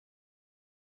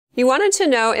You wanted to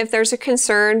know if there's a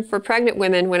concern for pregnant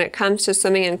women when it comes to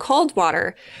swimming in cold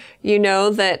water. You know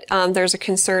that there's a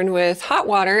concern with hot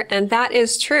water, and that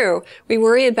is true. We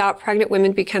worry about pregnant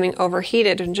women becoming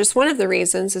overheated, and just one of the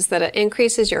reasons is that it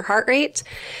increases your heart rate.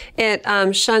 It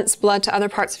shunts blood to other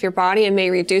parts of your body and may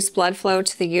reduce blood flow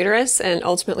to the uterus and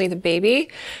ultimately the baby.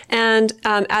 And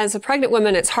as a pregnant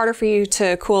woman, it's harder for you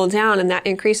to cool down, and that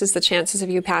increases the chances of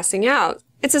you passing out.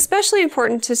 It's especially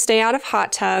important to stay out of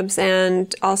hot tubs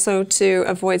and also to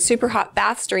avoid super hot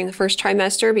baths during the first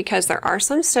trimester, because there are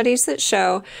some studies that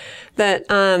show that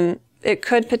it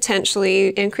could potentially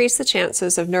increase the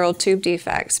chances of neural tube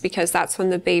defects, because that's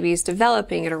when the baby's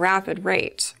developing at a rapid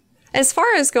rate. As far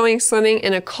as going swimming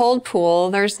in a cold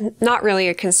pool, there's not really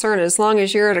a concern as long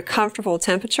as you're at a comfortable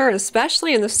temperature,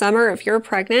 especially in the summer if you're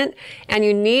pregnant and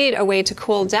you need a way to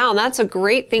cool down. That's a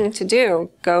great thing to do.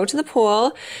 Go to the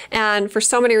pool, and for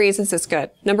so many reasons it's good.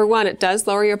 Number one, it does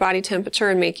lower your body temperature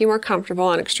and make you more comfortable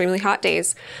on extremely hot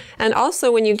days. And also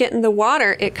when you get in the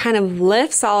water, it kind of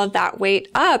lifts all of that weight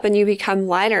up and you become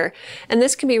lighter. And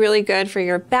this can be really good for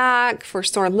your back, for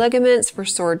sore ligaments, for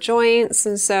sore joints,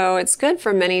 and so it's good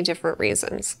for many different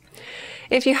reasons.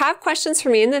 If you have questions for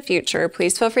me in the future,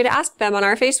 please feel free to ask them on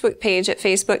our Facebook page at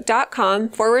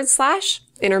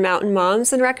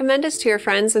facebook.com/InnerMountainMoms, and recommend us to your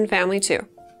friends and family too.